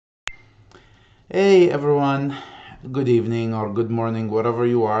Hey everyone, good evening or good morning, wherever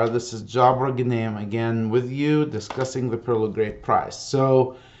you are. This is Jabra Ghanem again with you discussing the Pearl of Great Price.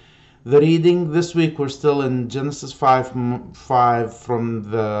 So, the reading this week we're still in Genesis 5 from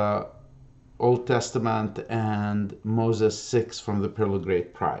the Old Testament and Moses 6 from the Pearl of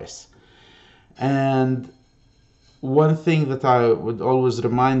Great Price. And one thing that I would always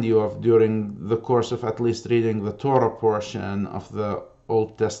remind you of during the course of at least reading the Torah portion of the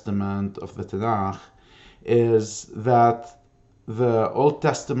Old Testament of the Tanakh is that the Old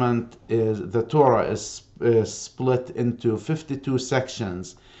Testament the Torah is split into 52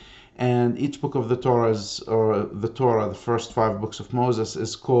 sections, and each book of the Torah the first 5 books of Moses,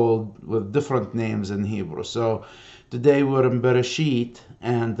 is called with different names in Hebrew. So today we're in Bereshit,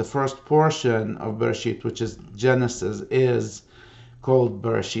 and the first portion of Bereshit, which is Genesis, is called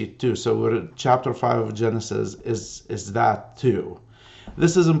Bereshit too. So we're chapter 5 of Genesis is that too.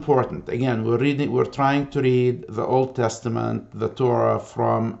 This is important. Again, we're trying to read the Old Testament, the Torah,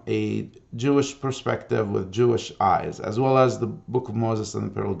 from a Jewish perspective with Jewish eyes, as well as the Book of Moses and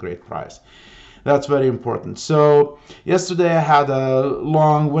the Pearl of Great Price. That's very important. So yesterday I had a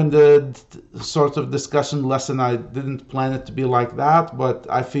long-winded sort of discussion lesson. I didn't plan it to be like that, but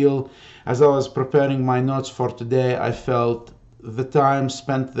I feel as I was preparing my notes for today, I felt the time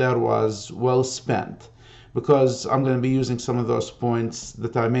spent there was well spent, because I'm going to be using some of those points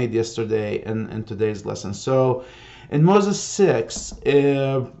that I made yesterday in today's lesson. So in Moses 6,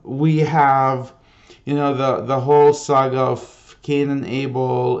 we have, the whole saga of Cain and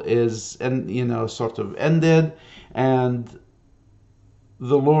Abel sort of ended, and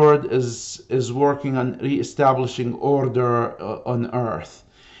the Lord is working on reestablishing order on earth.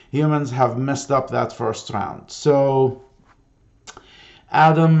 Humans have messed up that first round. So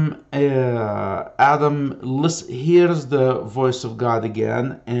Adam hears the voice of God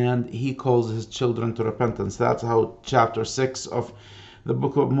again, and he calls his children to repentance. That's how chapter 6 of the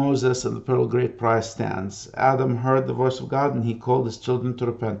book of Moses and the Pearl of Great Price stands. Adam heard the voice of God, and he called his children to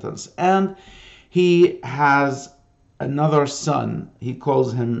repentance. And he has another son. He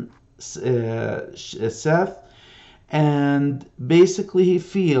calls him Seth, and basically he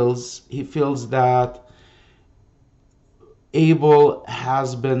feels that Abel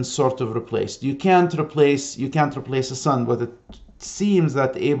has been sort of replaced. You can't replace a son, but it seems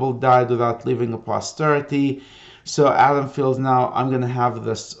that Abel died without leaving a posterity. So Adam feels, now I'm going to have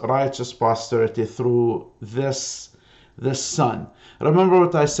this righteous posterity through this son. Remember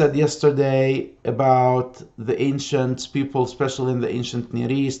what I said yesterday about the ancient people, especially in the ancient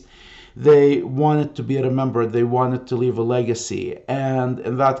Near East. They wanted to be remembered. They wanted to leave a legacy. And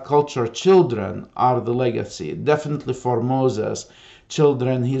in that culture, children are the legacy. Definitely for Moses,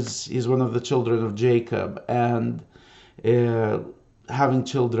 children, he's one of the children of Jacob. And having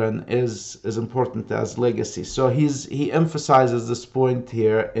children is important as legacy. So he emphasizes this point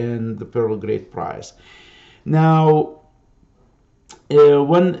here in the Pearl of Great Price. Now,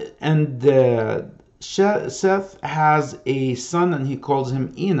 Seth has a son, and he calls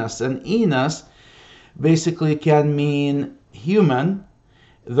him Enos. And Enos basically can mean human.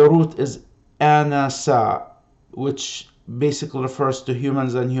 The root is Anasa, which basically refers to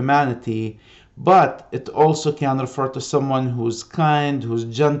humans and humanity, but it also can refer to someone who's kind, who's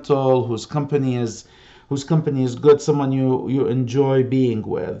gentle, whose company is good, someone you enjoy being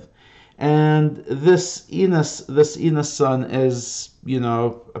with. And this Enos son is,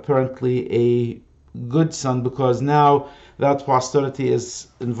 apparently a good son, because now that posterity is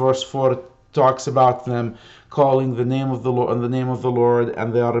in verse 4, it talks about them calling the name of the Lord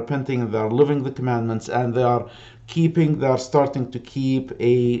and they are repenting, and they are living the commandments, and they are starting to keep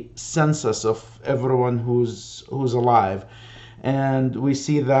a census of everyone who's alive. And we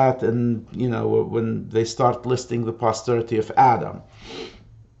see that when they start listing the posterity of Adam.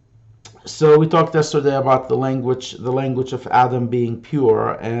 So we talked yesterday about the language of Adam being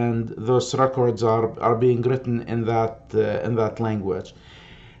pure, and those records are being written in that language.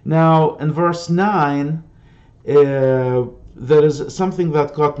 Now, in verse 9, there is something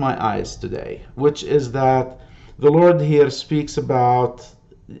that caught my eyes today, which is that the Lord here speaks about.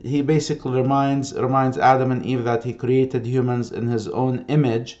 He basically reminds Adam and Eve that he created humans in his own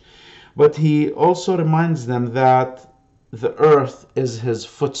image, but he also reminds them that the earth is his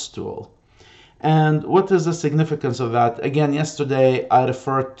footstool. And what is the significance of that? Again, yesterday I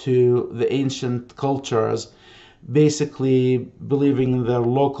referred to the ancient cultures basically believing in their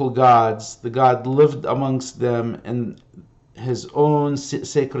local gods. The god lived amongst them in his own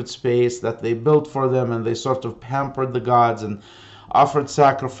sacred space that they built for them, and they sort of pampered the gods and offered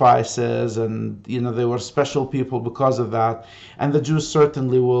sacrifices, and they were special people because of that. And the Jews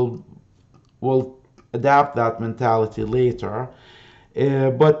certainly will will adapt that mentality later.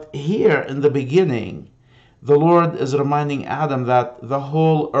 But here in the beginning, the Lord is reminding Adam that the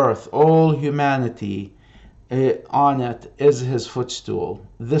whole earth, all humanity on it is his footstool.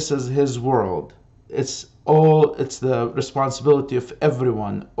 This is his world. It's the responsibility of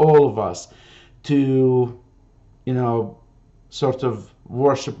everyone, all of us, to, sort of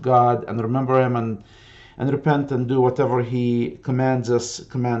worship God and remember him and repent and do whatever he commands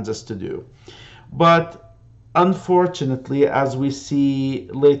us to do. But unfortunately, as we see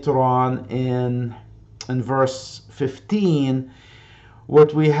later on in verse 15,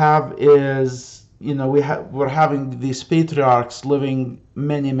 what we have is, we're having these patriarchs living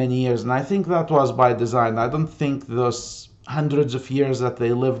many years, and I think that was by design. I don't think those hundreds of years that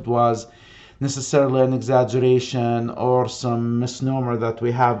they lived was necessarily an exaggeration or some misnomer that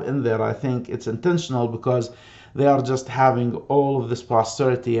we have in there. I think it's intentional because they are just having all of this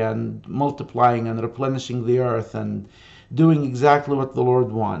posterity and multiplying and replenishing the earth and doing exactly what the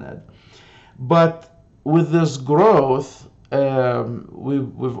Lord wanted. But with this growth,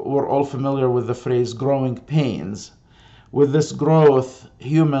 we're all familiar with the phrase growing pains. With this growth,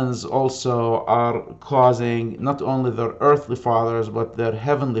 humans also are causing not only their earthly fathers but their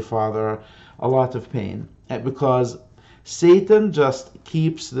heavenly Father a lot of pain, because Satan just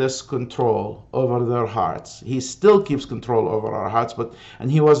keeps this control over their hearts. He still keeps control over our hearts,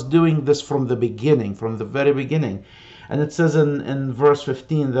 and he was doing this from the beginning, from the very beginning. And it says in verse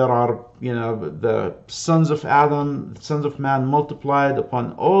 15, there are, the sons of Adam, the sons of man multiplied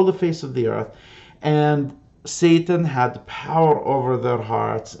upon all the face of the earth, and Satan had power over their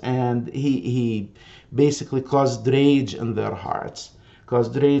hearts, and he basically caused rage in their hearts.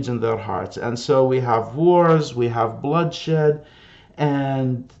 And so we have wars, we have bloodshed,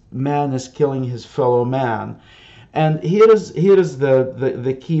 and man is killing his fellow man. And here is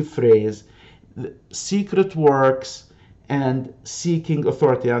the key phrase: secret works and seeking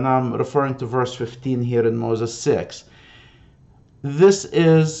authority. And I'm referring to verse 15 here in Moses 6. This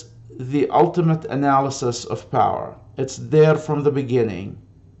is the ultimate analysis of power. It's there from the beginning.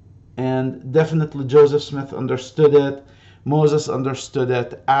 And definitely Joseph Smith understood it. Moses understood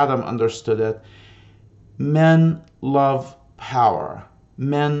it. Adam understood it. Men love power.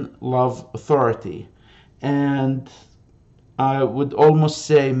 Men love authority. And I would almost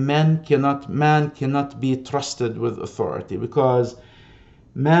say man cannot be trusted with authority, because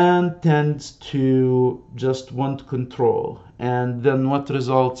man tends to just want control, and then what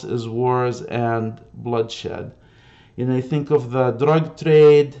results is wars and bloodshed. You think of the drug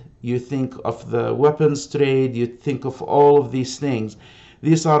trade, you think of the weapons trade, you think of all of these things.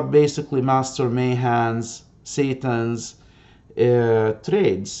 These are basically Master Mayhan's, Satan's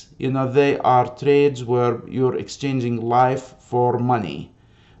trades. They are trades where you're exchanging life for money.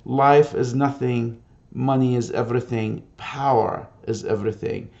 Life is nothing, money is everything, power is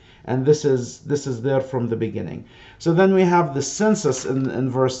everything. And this is there from the beginning. So then we have the census in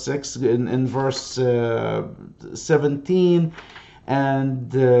verse 6, in verse 17,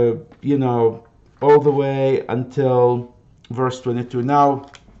 and all the way until verse 22. Now,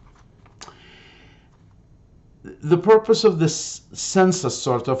 the purpose of this census,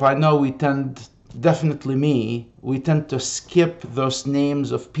 sort of, I know we tend to skip those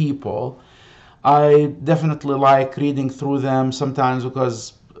names of people. I definitely like reading through them sometimes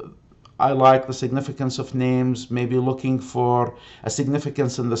because I like the significance of names, maybe looking for a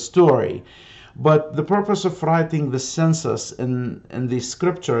significance in the story. But the purpose of writing the census in these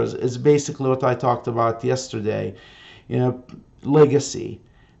scriptures is basically what I talked about yesterday. Legacy.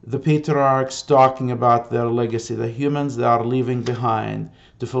 The patriarchs talking about their legacy, the humans they are leaving behind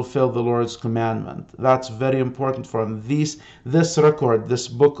to fulfill the Lord's commandment. That's very important for them. This record, this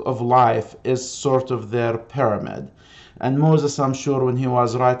book of life, is sort of their pyramid. And Moses, I'm sure, when he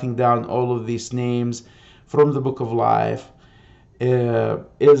was writing down all of these names from the book of life,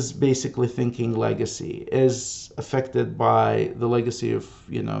 is basically thinking legacy, is affected by the legacy of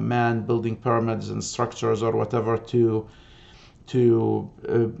man building pyramids and structures or whatever to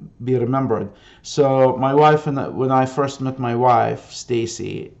be remembered. So my wife, when I first met my wife,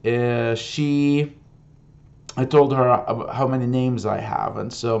 Stacy, I told her how many names I have,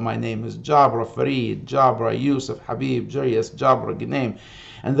 and so my name is Jabra, Farid, Jabra, Yusuf, Habib, Jarius, Jabra, Ghanem,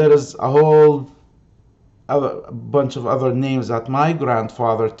 and there is a whole bunch of other names that my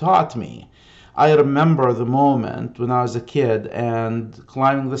grandfather taught me. I remember the moment when I was a kid and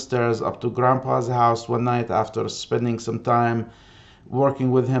climbing the stairs up to Grandpa's house one night after spending some time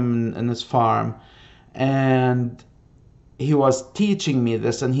working with him in his farm, and he was teaching me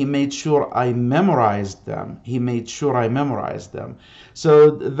this, and he made sure I memorized them. He made sure I memorized them.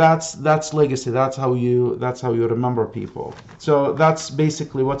 So that's legacy. That's how you remember people. So that's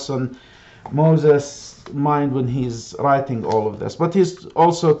basically what's on Moses' mind when he's writing all of this. But he's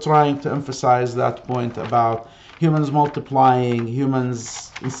also trying to emphasize that point about humans multiplying,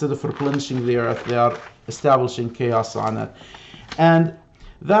 humans, instead of replenishing the earth, they are establishing chaos on it. And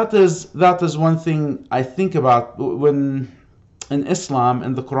that is one thing I think about when in Islam,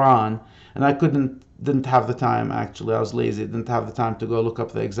 in the Quran, and I didn't have the time, actually, I was lazy, didn't have the time to go look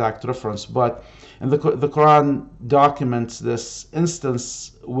up the exact reference, but in the Quran documents this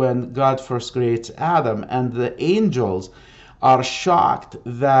instance when God first creates Adam, and the angels are shocked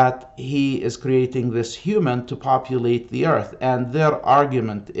that he is creating this human to populate the earth. And their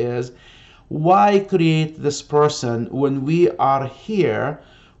argument is, why create this person when we are here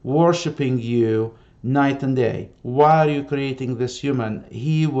worshiping you night and day? Why are you creating this human?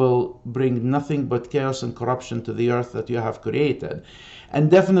 He will bring nothing but chaos and corruption to the earth that you have created.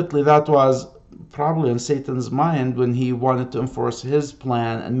 And definitely that was probably on Satan's mind when he wanted to enforce his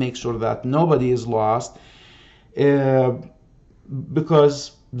plan and make sure that nobody is lost,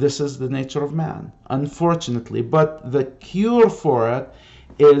 because this is the nature of man, unfortunately. But the cure for it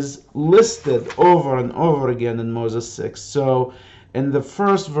is listed over and over again in Moses 6. So in the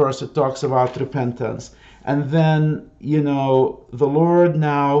first verse, it talks about repentance. And then, the Lord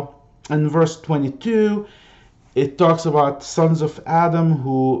now, in verse 22, it talks about sons of Adam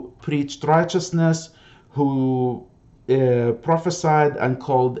who preached righteousness, who prophesied and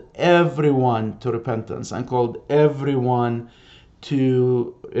called everyone to repentance, and called everyone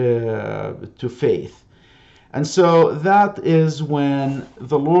to faith. And so that is when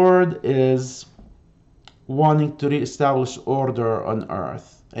the Lord is wanting to reestablish order on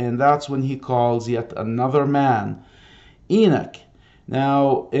earth. And that's when he calls yet another man, Enoch.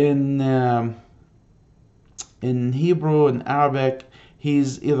 Now, in Hebrew and Arabic,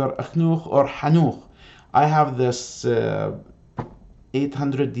 he's either Achnuch or Hanuch. I have this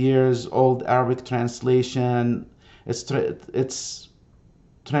 800 years old Arabic translation. It's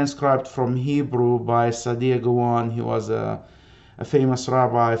transcribed from Hebrew by Sadiq Gawan. He was a famous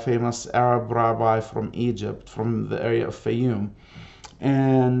rabbi, famous Arab rabbi from Egypt, from the area of Fayoum.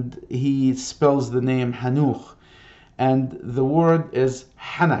 And he spells the name Hanuch. And the word is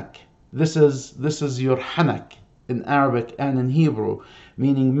Hanak. This is your Hanak in Arabic and in Hebrew,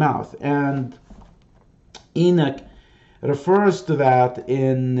 meaning mouth. And Enoch refers to that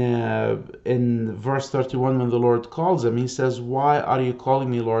in verse 31 when the Lord calls him. He says, "Why are you calling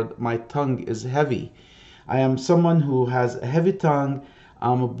me, Lord? My tongue is heavy. I am someone who has a heavy tongue.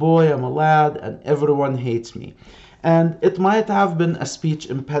 I'm a boy, I'm a lad, and everyone hates me." And it might have been a speech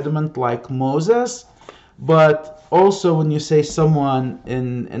impediment like Moses, but also when you say someone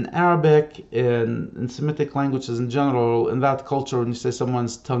in Arabic, in Semitic languages in general, in that culture, when you say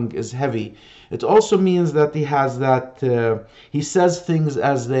someone's tongue is heavy, it also means that he has that, he says things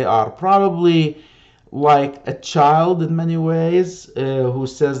as they are. Probably like a child in many ways, who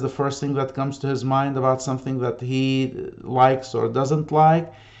says the first thing that comes to his mind about something that he likes or doesn't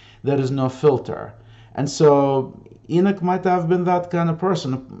like. There is no filter. And so Enoch might have been that kind of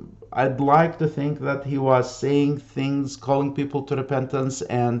person. I'd like to think that he was saying things, calling people to repentance,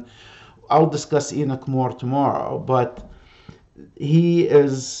 and I'll discuss Enoch more tomorrow. But he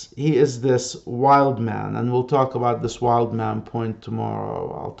is this wild man, and we'll talk about this wild man point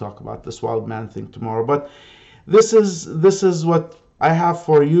tomorrow. I'll talk about this wild man thing tomorrow. But this is what I have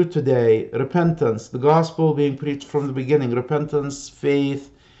for you today. Repentance, the gospel being preached from the beginning. Repentance,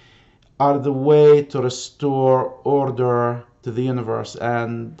 faith are the way to restore order to the universe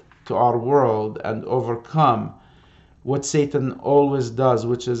and to our world, and overcome what Satan always does,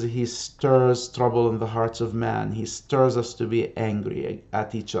 which is he stirs trouble in the hearts of man. He stirs us to be angry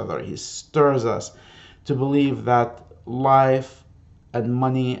at each other. He stirs us to believe that life and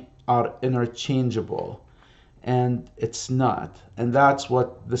money are interchangeable, and it's not. And that's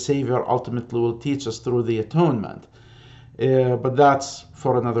what the Savior ultimately will teach us through the atonement. But that's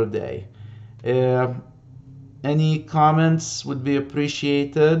for another day. Any comments would be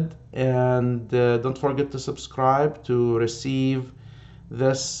appreciated, and don't forget to subscribe to receive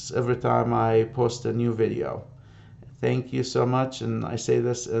this every time I post a new video. Thank you so much, and I say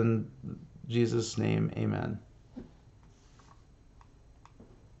this in Jesus' name, amen.